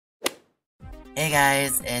Hey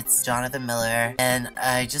guys, it's Jonathan Miller, and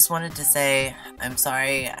I just wanted to say I'm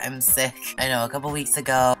sorry I'm sick. I know a couple weeks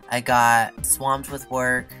ago I got swamped with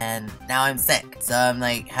work and now I'm sick, so I'm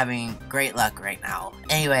like having great luck right now.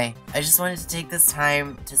 Anyway, I just wanted to take this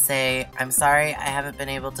time to say I'm sorry I haven't been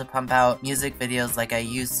able to pump out music videos like I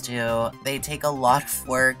used to. They take a lot of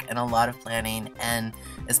work and a lot of planning, and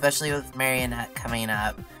especially with Marionette coming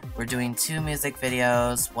up, we're doing 2 music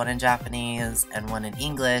videos, one in Japanese and one in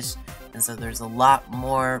English. And so there's a lot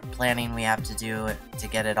more planning we have to do to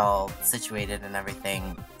get it all situated and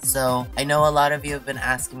everything. So I know a lot of you have been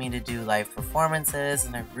asking me to do live performances,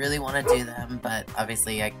 and I really want to do them, but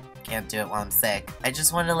obviously I can't do it while I'm sick. I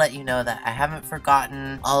just wanted to let you know that I haven't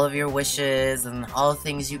forgotten all of your wishes and all the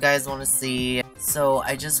things you guys want to see. So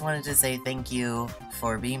I just wanted to say thank you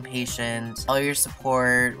for being patient, all your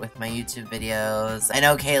support with my YouTube videos. I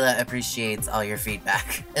know Kayla appreciates all your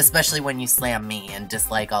feedback, especially when you slam me and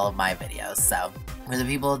dislike all of my videos. So for the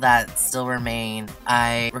people that still remain,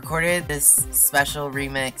 I recorded this special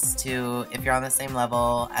remix to If You're on the Same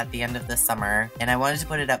Level at the end of the summer, and I wanted to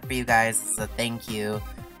put it up for you guys as a thank you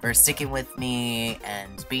for sticking with me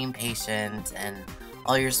and being patient and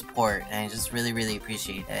all your support, and I just really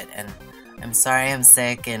appreciate it. And I'm sorry I'm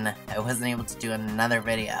sick and I wasn't able to do another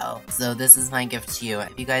video, so this is my gift to you.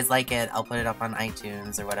 If you guys like it, I'll put it up on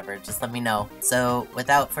iTunes or whatever, just let me know. So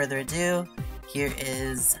without further ado, here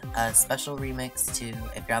is a special remix to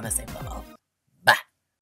If You're on the Same Level. Bye!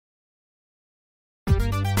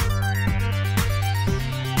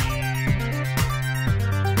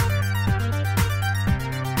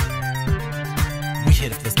 We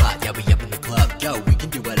hit up the spot, yeah, we up in the club. Yo, we can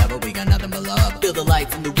do whatever, we got nothing but love. Feel the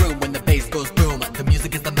lights in the room when the bass goes boom. The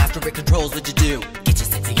music is the master, it controls what you do. Get your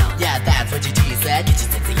sexy on. Yeah, that's what your G said. Get your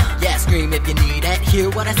sexy on. Yeah, scream if you need it, hear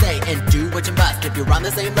what I say, and do what you must. If you're on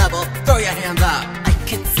the same level, throw your hands up. I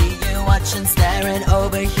can see you watching, staring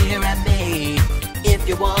over here at me. If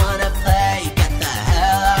you wanna play, get the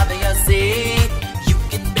hell out of your seat. You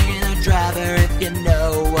can be the driver if you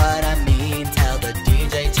know what I mean. Tell the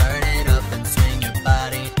DJ turn it up and swing your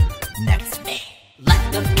body next to me.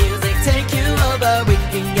 Let the music take you over, we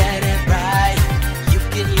can get it right. You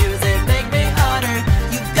can use it, make me harder.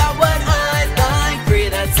 You've got what I like.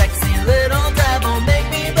 Breathe that sexy little devil, make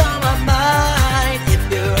me blow my mind. If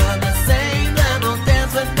you're on the same level,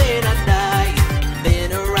 dance with me tonight.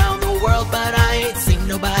 Been around the world, but I ain't seen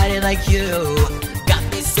nobody like you. Got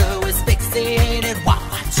me so asphyxiated while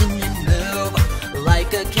watching you move.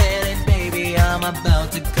 Like a cannon, baby, I'm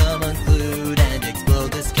about to come unglued and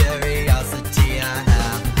explode this curiosity I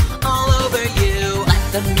have all over you.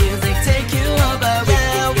 Let the music take you over, we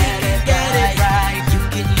can get it right. You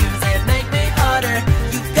can use it, make me harder.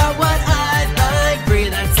 You've got what I like.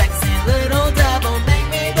 Breathe that sexy little devil, make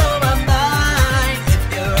me blow my mind. If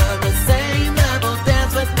you're on the same level,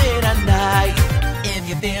 dance with me tonight. If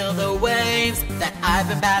you feel the waves that I've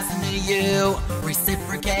been passing to you,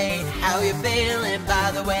 reciprocate how you're feeling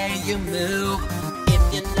by the way you move.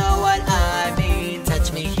 If you know what I mean,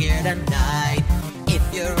 touch me here tonight. If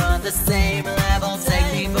you're on the same level,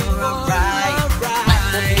 take me for a ride. Let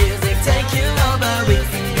the music take you over, we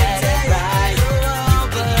can get it right. You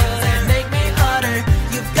can use it, make me harder.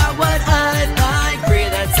 You've got what I like.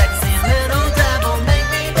 Breathe that sexy little devil, make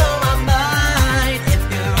me blow my mind. If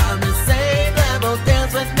you're on the same level,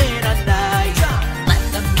 dance with me tonight. Let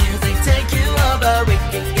the music take you over, we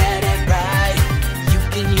can get it right. You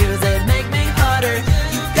can use it, make me harder.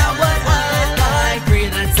 You've got what I like.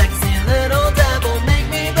 Breathe that sexy little devil, make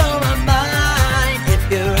me blow my mind. If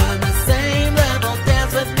you're on the same level,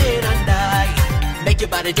 dance with me tonight. Make your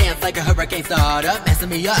body dance like a hurricane starter, messing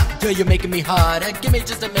me up, girl, you're making me harder. Give me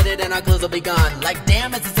just a minute and our clothes will be gone. Like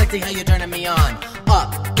damn, it's so sexy how you're turning me on.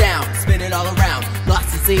 Up, down, spin it all around.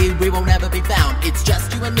 Lost to sea, we won't ever be found. It's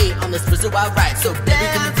just you and me on this twisted wild ride. So baby,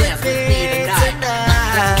 can you